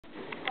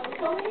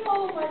Mommy,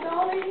 oh, my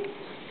darling.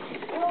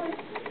 Oh, it's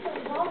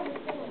darling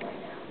single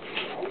right now,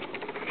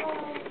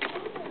 right?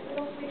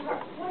 Little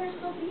sweetheart, where's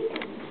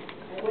Sophia?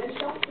 I went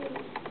shopping.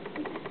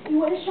 You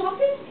went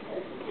shopping?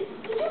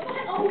 Did you buy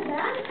all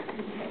that?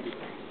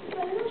 The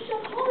little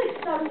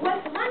shopaholic started to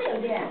waste money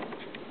again.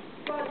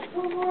 But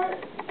Torvald,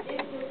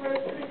 it's the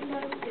first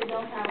Christmas, they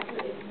don't have to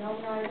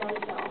economize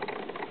ourselves.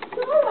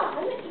 Nora,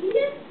 are you an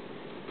idiot?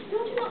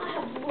 Don't you know I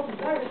have to work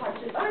very hard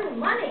to earn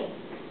money?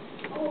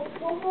 Oh,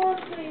 Torvald,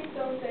 please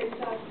don't say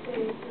such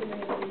things to me.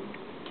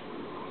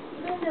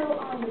 Even though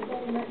I'm the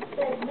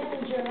bank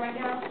manager right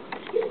now,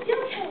 you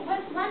still can't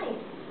waste money.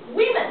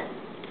 Women!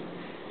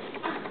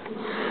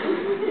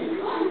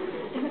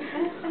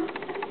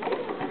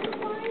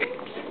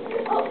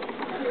 Oh,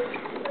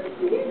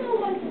 do you know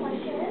what's my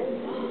hand?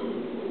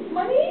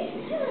 Money?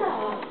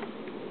 Yeah.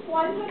 $100?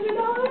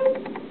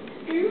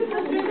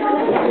 $200?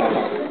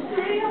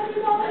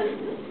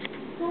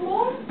 $300? No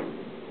more?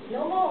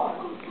 No more.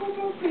 Oh,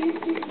 Torvald, please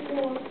give me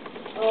more.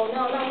 Oh,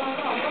 no.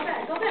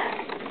 Go back.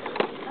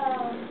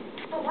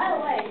 Oh, by the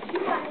way, do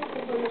you buy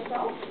anything for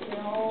yourself?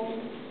 No.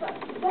 But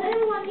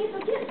everyone needs a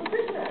gift for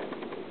Christmas.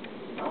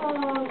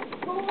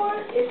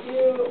 Torvald, if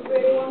you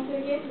really want to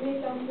give me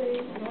something,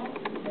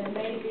 then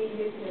maybe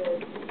you could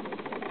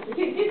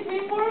give me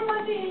more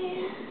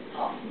money.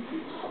 Oh,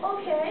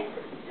 okay.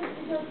 Just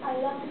because I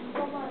love you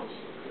so much.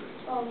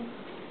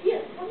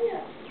 Here, come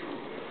here.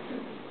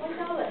 $1.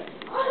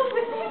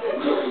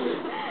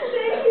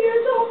 Thank you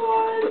so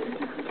much.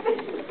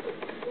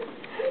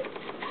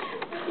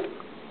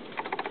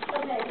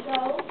 Okay, so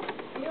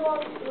do you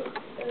want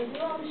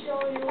to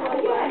show you?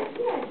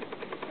 Yes.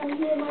 Come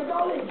here, my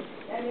darling.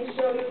 Let me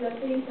show you the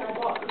things I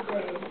bought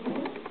today.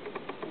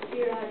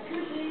 Here are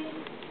cookies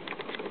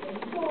and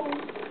phone,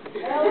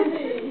 LD.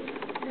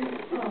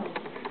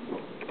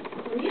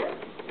 Korea?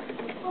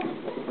 Oh,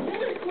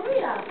 really,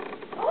 Korea?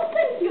 Oh,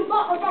 thank you,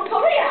 from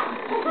Korea.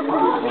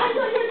 Oh, I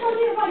thought you were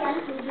talking about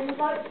Yansuji,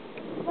 but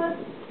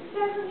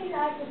definitely I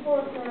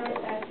support her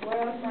as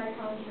well as my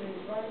country.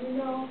 But you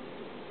know,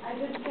 I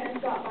just can't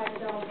stop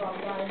myself from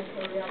buying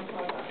Korean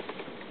products.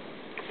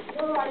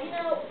 Nora, you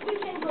know, we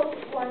can go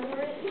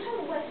wondering, you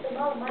have wasted a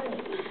lot of money.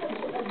 You have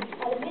to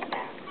admit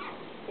that.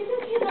 Is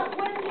it you not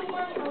wasting your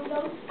money on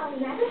those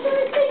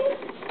unnecessary things?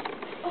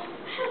 Oh, I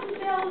have to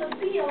mail the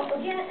bill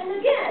again and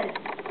again.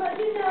 But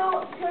you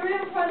know,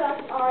 Korean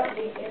products are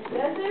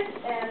expensive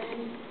and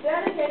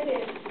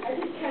dedicated. I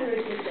just can't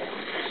resist it.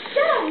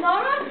 Shut up,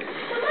 Nora!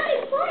 The money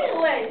is flying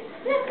away!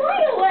 They're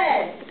flying away!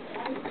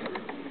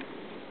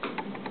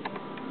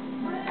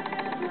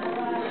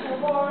 Alright,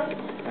 come on.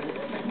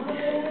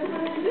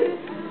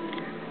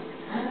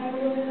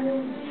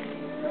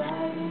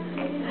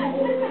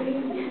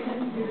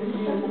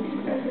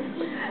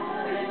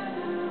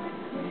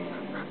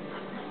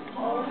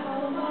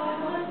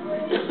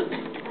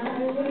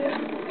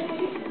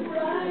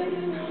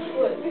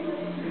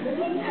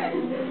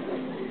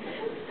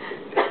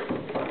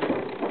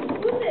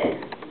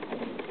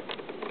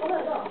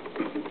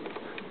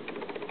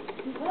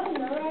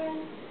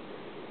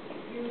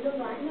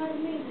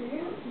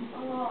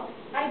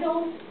 I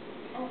don't.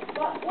 Oh,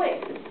 but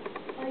wait.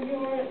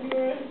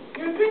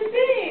 You're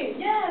Christine.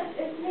 Yes,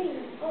 it's me.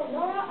 Oh,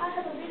 Nora, I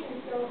have a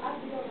meeting, so I have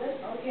to go with.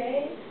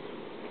 Okay.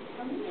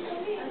 Come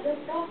here. I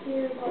just got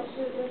here, but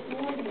this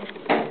morning.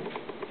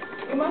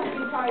 You must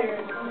be tired.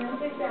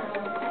 Sit down.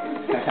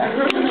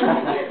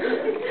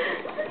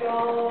 So,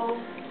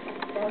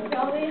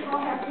 tell me, how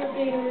have you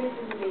been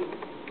recently?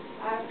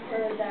 I've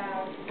heard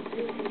that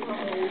you've become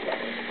a leader.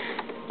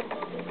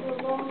 It's a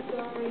long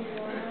story,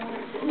 Nora.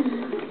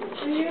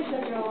 2 years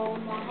ago,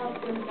 my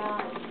husband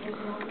died with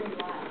nothing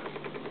left.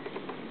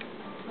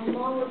 My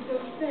mom was so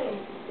sick,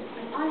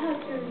 and I had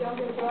 2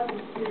 younger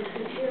brothers to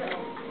take care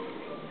of.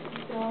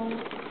 So,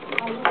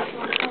 I worked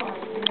so hard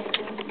to make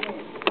ends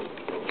meet.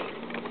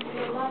 For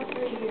the last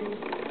 3 years,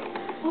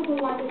 open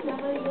like a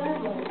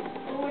 7-Eleven.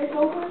 Always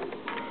open?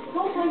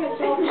 Don't like a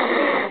job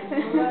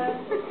but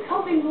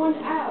helping one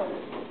out.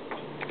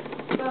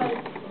 But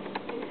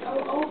it's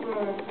all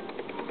over.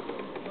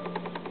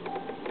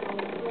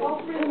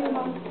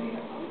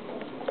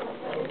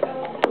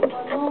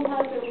 My mom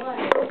passed away,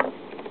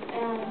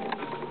 and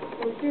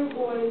the 2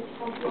 boys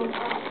have grown up.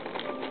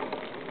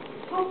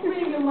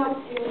 Hopefully you must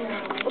do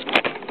now.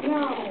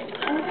 No,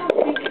 I'm not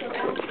thinking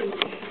about you.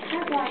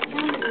 That's why I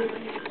came here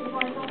to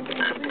find something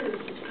to do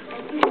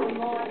and keep my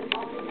mind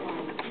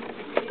occupied.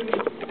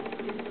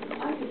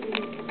 I could be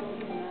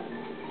something else.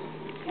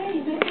 Hey,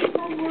 maybe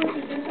someone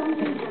could do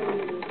something for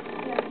you.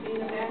 Yes, be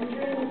the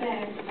manager in the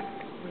bank.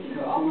 She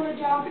could offer a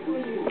job for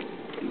you.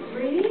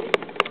 Really?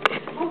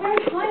 I'm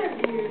very tired of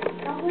you.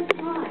 Not with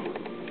time.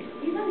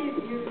 Even if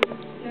you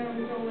never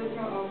so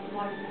little of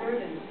life's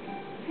burden.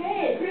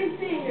 Hey,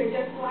 Christine, you're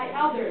just like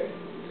others.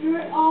 You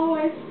will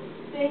always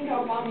think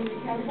about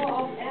being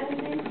capable of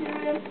anything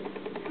serious.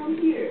 Come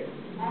here.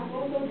 I've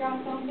also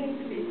got something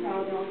to be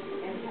proud of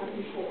and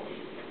happy for.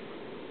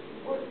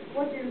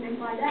 What do you mean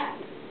by that?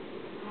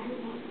 I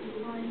want to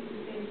learn to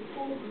be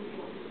full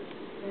people.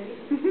 Right?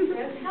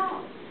 That's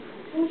how.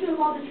 Told you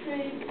about the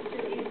trip to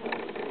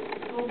Italy.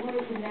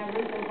 Torvald could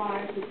never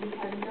survive if he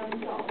hadn't done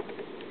so.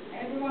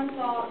 Everyone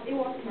thought it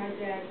was my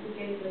dad who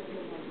gave us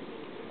the money.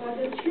 But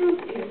the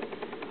truth is,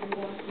 I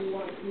was the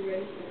one who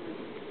raised the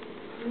money.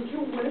 Did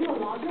you win the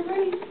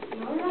lottery?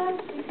 Nora,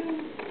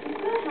 you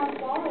could have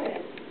borrowed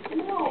it.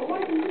 No,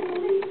 why did you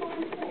believe what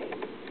I say?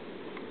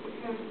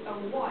 Because a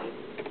wife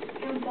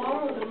can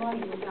borrow the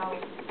money without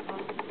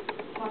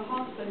her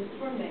husband's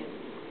permit.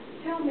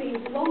 Tell me,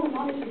 who loaned the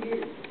money to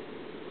you?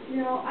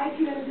 No, I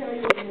couldn't tell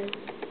you this.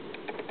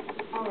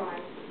 All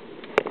right.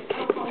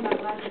 I'll come back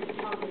later to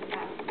talk with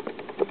Kat.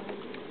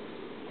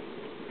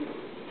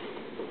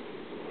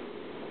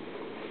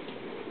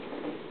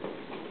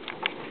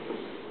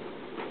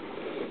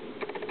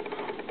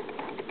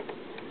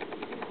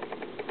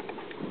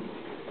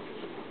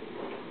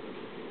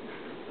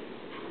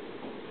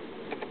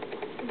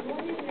 Good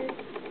morning,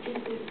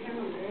 Mrs.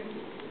 Calendar.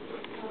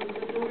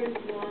 The door is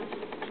locked,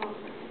 so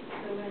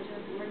I'm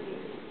just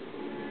working.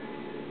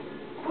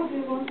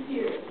 Everyone's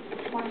here.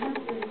 My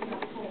husband is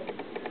not home.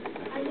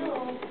 I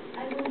know.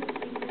 I want to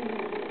speak to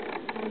you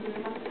from your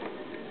husband.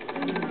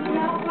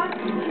 Yeah, but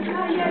it's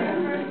not yet the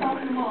first of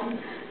the month.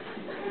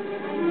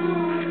 I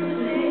know.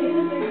 Today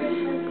is a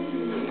Christmas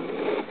Eve.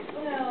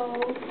 Well,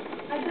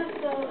 I just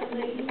saw a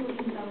lady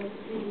walking down the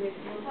street with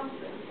your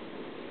husband.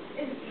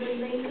 Is the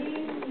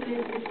lady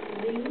Mrs.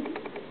 Linde?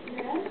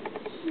 Yes,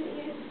 she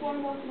is one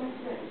of my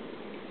friends.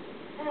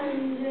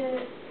 And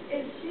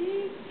is she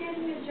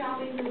getting a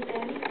job in the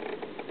bank?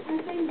 I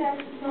think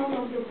that's none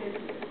of your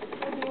business.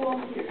 What do you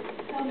want here?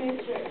 Tell me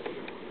straight.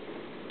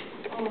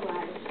 All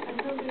right. I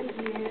come here to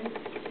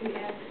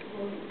ask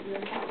for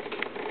your help.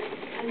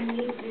 I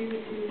need you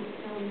to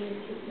tell me to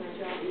keep my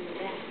job in the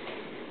bank.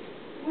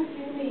 What do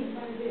you mean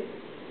by this?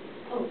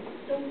 Oh,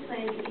 don't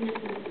play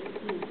innocent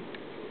with me.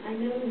 I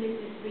know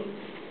Mrs.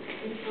 Linde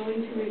is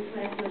going to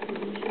request my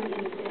position in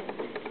the bank.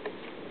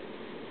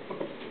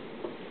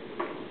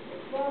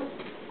 But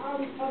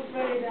I'm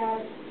afraid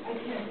that I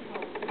can't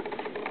help you.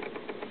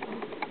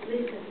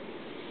 Listen,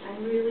 I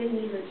really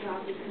need a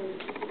job because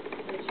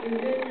the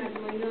children are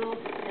growing up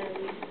and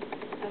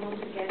I want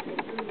to get a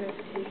good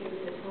reputation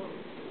in the home.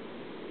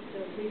 So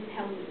please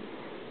tell me.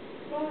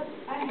 But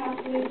I have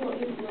little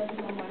influence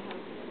on my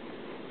husband.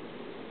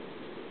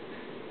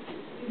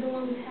 You don't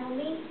want to tell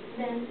me?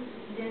 Then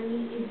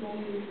it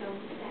won't be some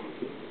sad.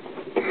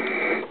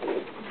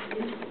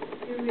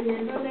 You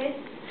remember this?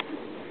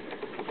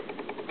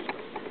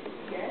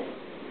 Yes?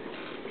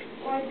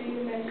 Why do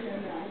you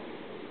mention that?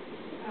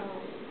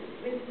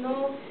 With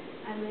no,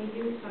 I made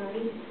you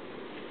fine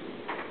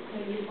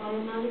when you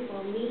borrow money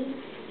from me.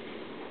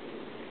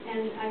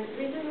 And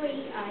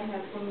recently I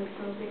have found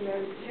something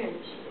very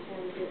strange,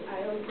 and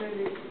I offered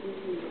it to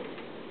you.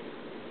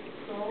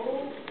 So,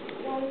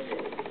 what is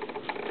it?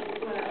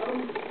 Well,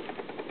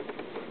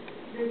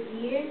 this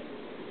year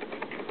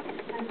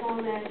I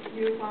found that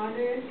your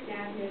father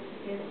stabbed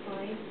his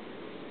wife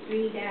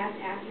 3 days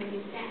after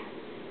his death.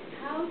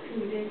 How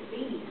could this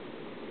be?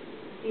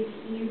 Did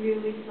he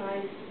really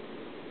find?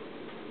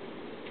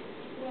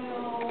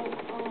 Well,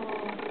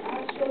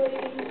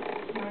 actually,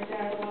 my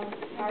dad was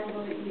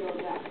terribly ill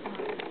that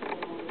time.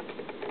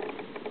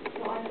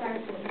 So I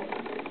thanked him.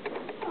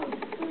 Oh,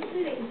 so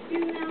silly. You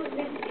know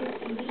this is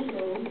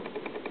illegal.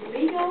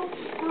 Illegal?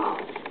 How?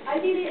 I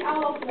did it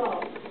out of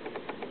love.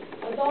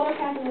 A daughter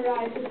has the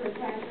right to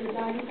protect her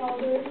dying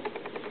father.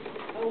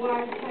 A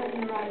wife has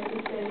the right to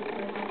save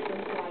her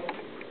husband's life.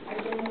 I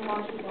don't know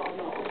much about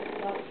law,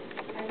 but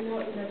I know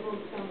in the book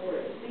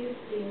somewhere these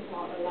things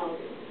are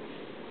allowed.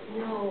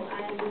 No,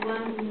 I am the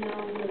one who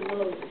knows the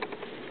laws.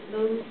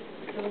 Those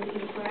don't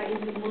require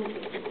any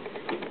motive.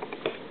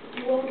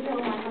 You won't tell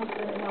my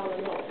husband about the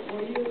law,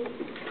 will you?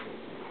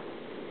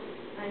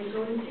 I'm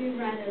going to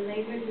write a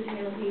letter to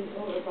tell him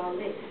all about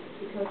this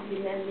because he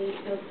made me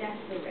so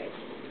desperate.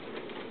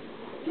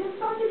 You're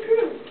telling the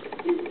truth.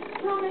 You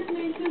promised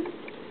me to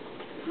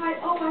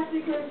hide all my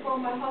secrets from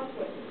my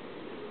husband.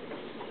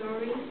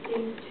 Sorry,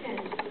 things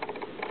changed.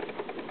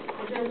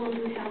 I don't want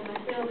to help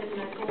myself and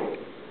my goal.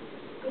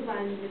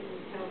 Goodbye,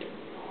 Mrs. Kelly.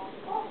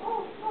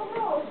 Oh,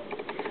 no.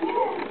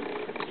 Yeah.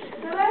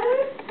 The letter?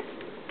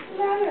 The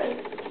letter.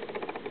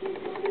 He's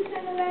going to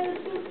send a letter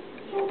to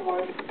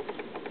Torvald.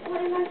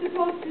 What am I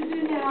supposed to do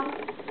now?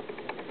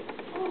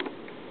 Oh,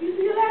 you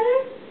see the letter?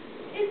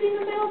 It's in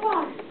the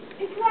mailbox.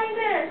 It's right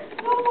there.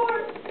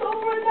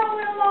 Torvald, now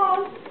we're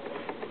lost.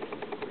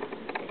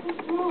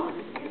 What's wrong?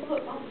 You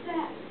look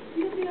upset.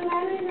 You see the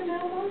letter in the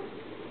mailbox?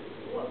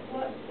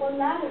 What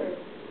letter?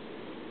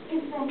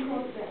 It's from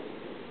Krogstad.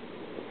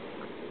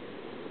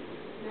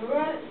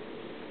 Nora,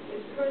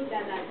 it's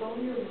Krogstad that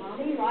loaned you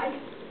money, right?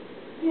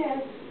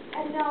 Yes,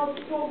 and now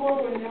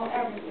Torvald will know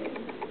everything.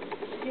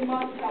 You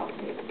must help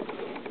me.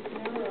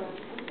 Nora,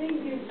 I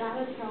think you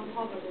better tell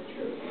Papa the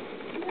truth.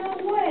 No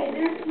way,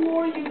 there's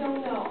more you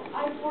don't know.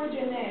 I forged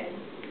your name.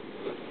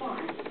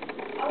 Fine.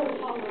 I will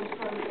talk with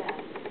Krogstad.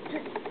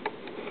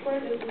 Where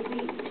does he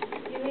live?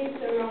 He lives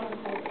around the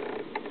corner.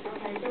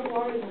 Okay, don't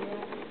worry, Nora.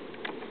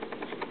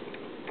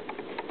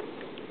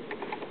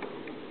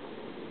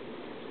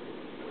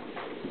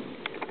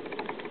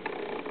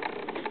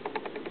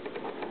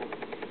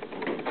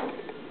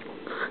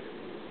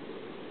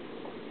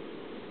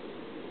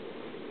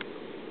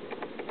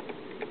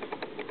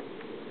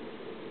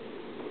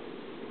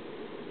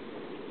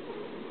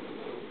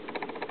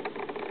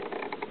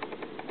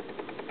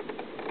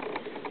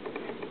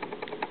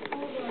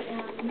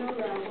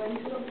 Nora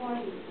went to the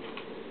party.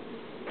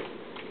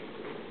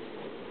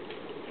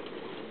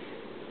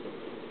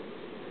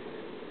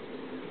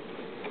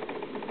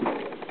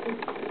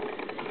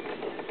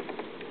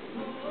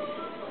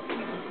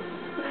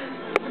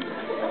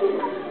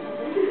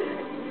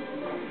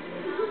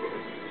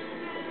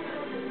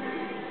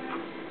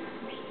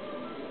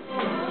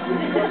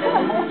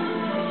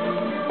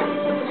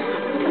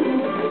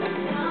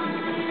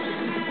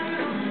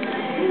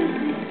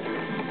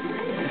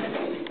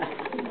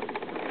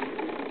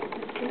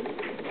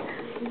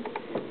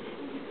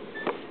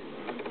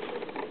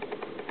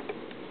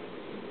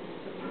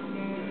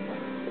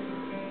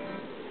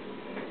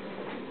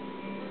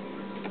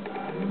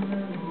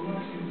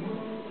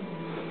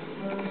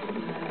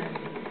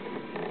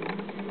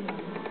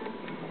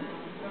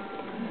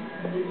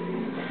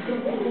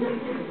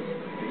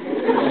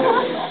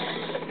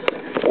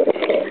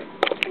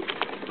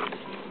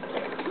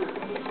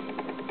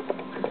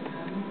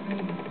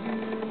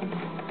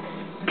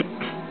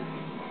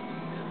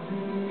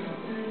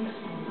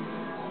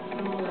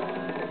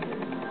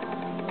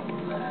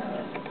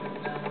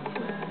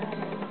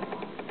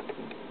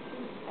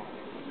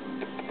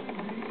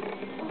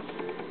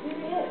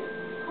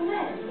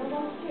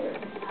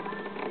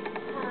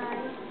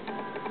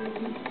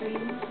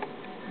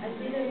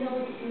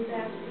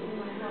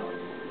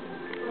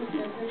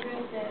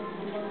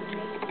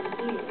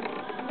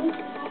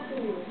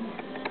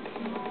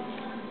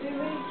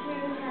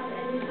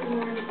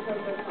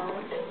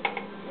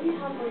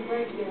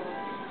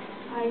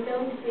 I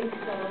don't think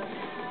so.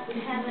 We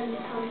haven't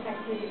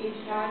contacted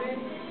each other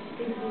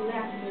since you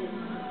left me.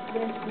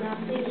 There's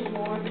nothing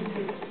more to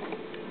do.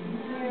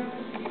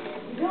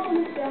 You don't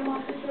understand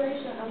my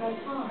situation at that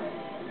time.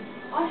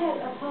 I had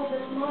a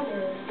helpless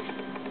mother,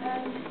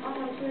 and I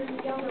had two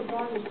younger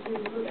brothers to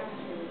look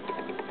after.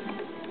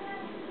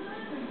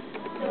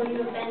 So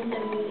you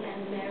abandoned me and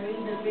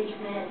married the rich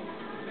man.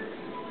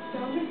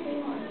 Don't you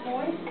see my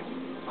point?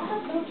 I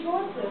have no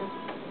choices.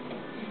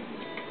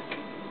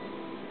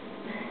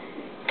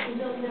 You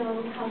don't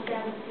know how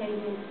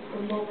devastating the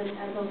moment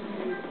I lost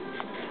you.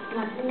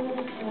 My whole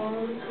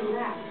world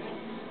collapsed.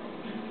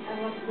 I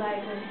was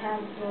like a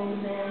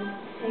half-grown man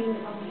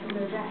hanging onto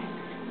the rack.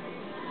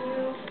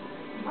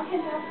 I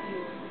can help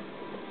you.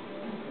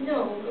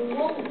 No, you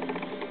won't.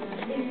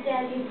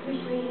 Instead, you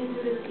push me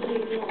into the sea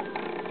again.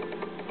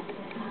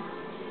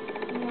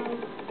 No,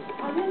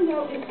 I didn't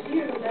know it's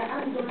you that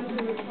I'm going to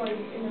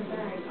replace in the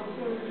bank on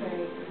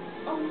Thursday.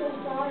 I'm so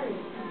sorry.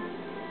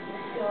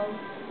 So,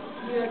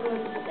 you are going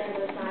to stand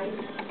aside?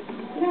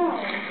 No,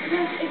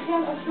 because it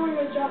can't assure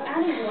you a job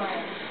anyway.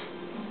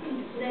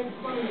 That's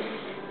funny.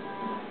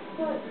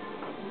 But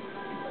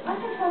I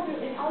can help you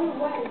in other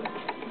ways.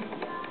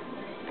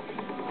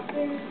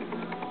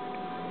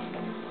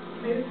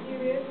 Are you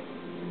serious?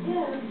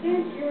 Yes,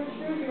 since your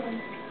children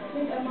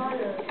need a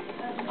mother,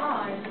 and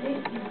I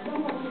need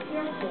someone to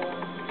care for,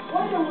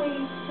 why don't we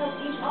help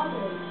each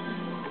other?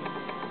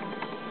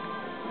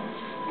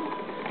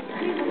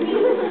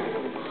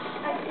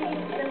 I see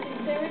the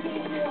sincerity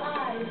in your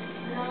eyes.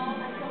 Now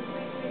I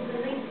completely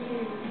believe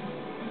you.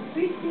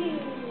 Christy!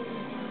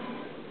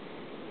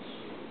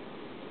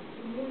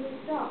 You will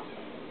stop.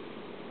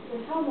 The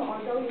helmet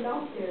are going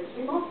downstairs.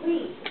 We must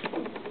leave.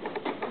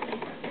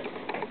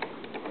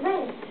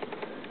 Wait.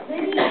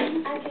 Maybe I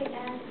can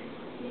ask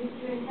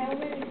Mr.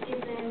 Howard to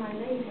give them my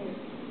label.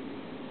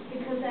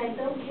 Because I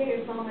don't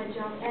care about my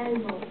job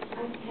anymore.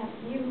 I have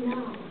you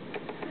now.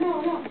 No.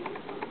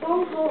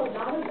 Don't hold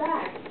another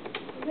back.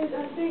 Because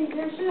I think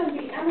there shouldn't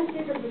be any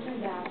secret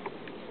between them.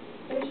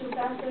 They should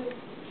face the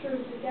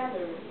truth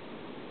together.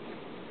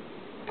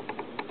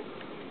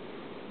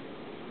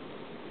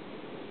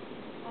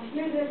 I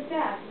hear their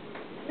steps.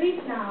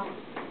 Leave now.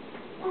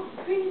 Oh,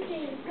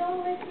 Christy, go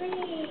with me.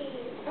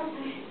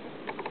 Okay.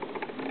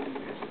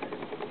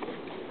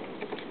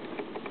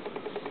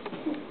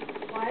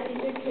 Why did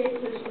you keep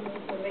pushing me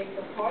to leave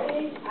the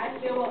party? I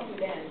still want to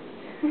dance.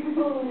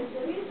 Oh,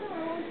 the reason I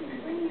want to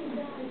bring you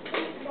down is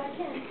because I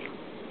can't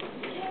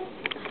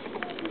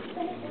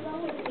stay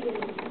alone with you.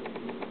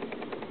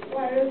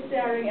 Why are you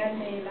staring at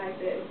me like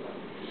this?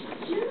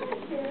 You're not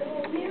staring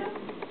at you.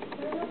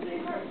 You're not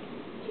sweetheart.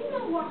 Do you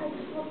know why I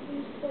told you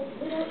so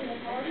little in the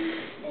party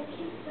and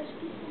keep such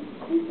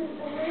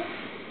distance away?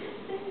 Just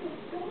think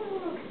don't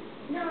look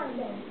now and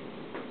then.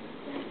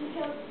 That's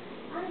because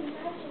I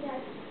imagine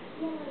that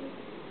you're my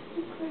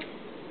secret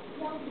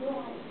young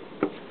bride.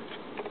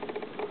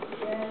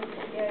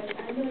 Yes,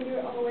 I know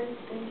you're always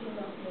thinking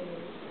of me.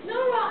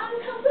 Nora, I'm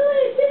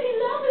completely in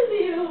love with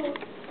you.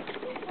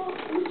 Oh,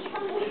 I'm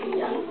trembling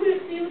young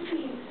with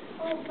beauty.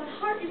 Oh, my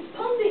heart is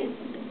pumping.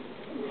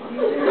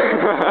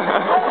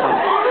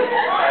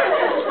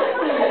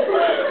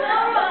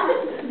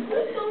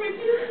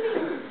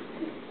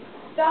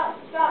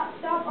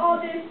 Stop all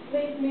this.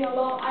 Leave me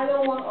alone. I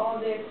don't want all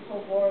this for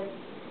work.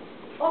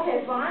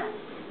 Okay, fine.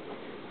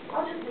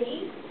 I'll just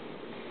leave.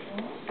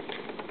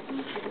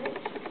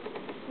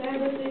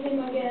 Never see him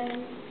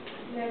again.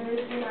 Never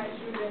see my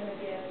children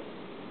again.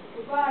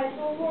 Goodbye,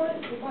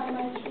 Torvald. Goodbye,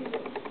 my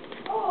children.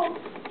 Oh,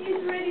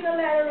 just reading a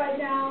letter right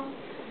now.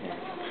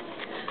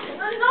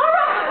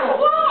 Nora!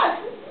 What?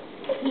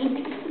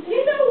 You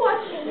know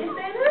what's in this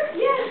letter?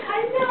 Yes,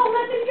 I know.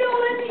 Let me go.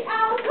 Let me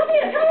out. Come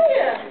here. Come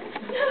here.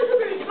 You have to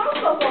be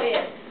responsible for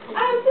it.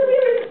 I have to be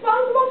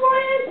responsible for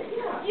it?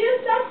 Yeah. You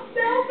that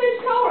selfish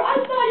coward. I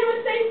thought you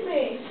would save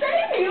me.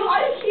 Save you?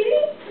 Are you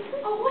kidding?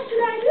 Oh, what should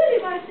I do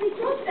if I see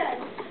Krogstad?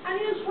 I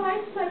need to try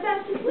my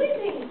best to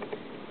please him.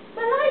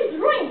 My life is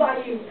ruined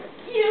by you.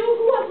 You,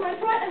 who was my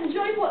pride and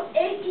joy for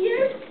 8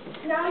 years,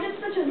 now you're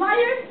such a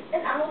liar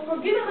and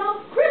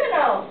unforgivable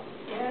criminal.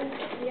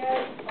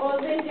 Yes.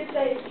 All this you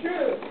say is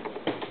true.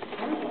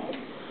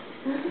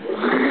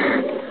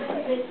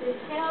 Mrs.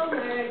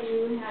 Helmer,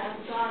 you have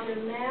got the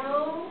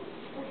mail.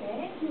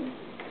 Okay.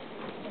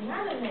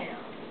 Another mail.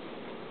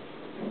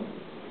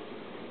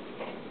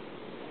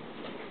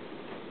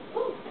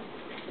 Oh,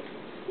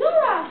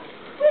 Nora,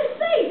 we're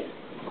safe.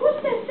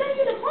 Krogstad sent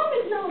you the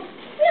promise note.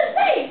 We're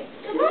safe.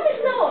 The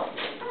promise note.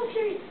 Oh,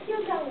 sure,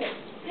 you got it.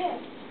 Yes.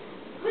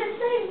 We're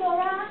safe,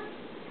 Nora.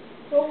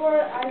 Torvald,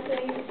 I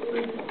think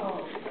it is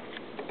home.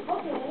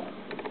 Okay.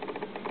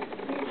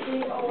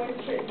 He always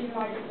treats me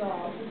like a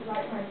dog, just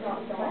like my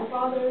dog. My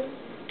father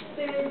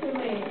said to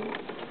me,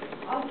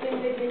 I've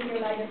been living here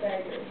like a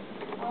beggar.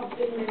 I've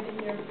been living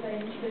here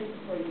playing tricks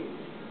for you.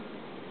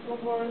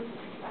 Torvald,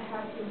 I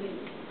have to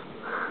leave.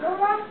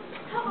 Nora,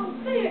 how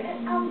unfair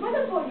and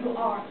ungrateful you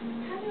are.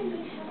 Have you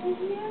been happy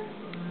here?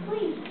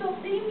 Please,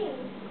 don't leave me.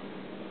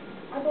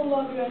 I don't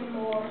love you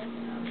anymore.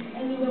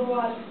 And you know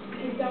what?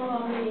 Deep down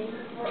on me,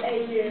 for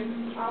 8 years,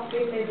 I've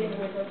been living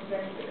with a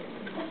stranger.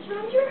 A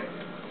stranger?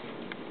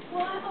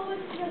 Why always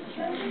be a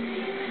stranger to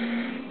you?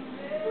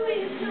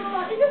 Please,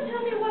 Nora, if you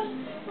tell me what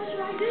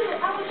should I do,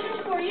 I will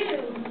change for you.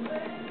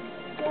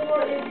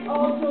 Torvald, it's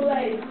all too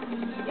late.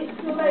 It's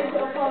too late to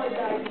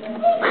apologize. I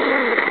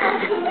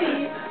have to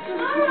leave.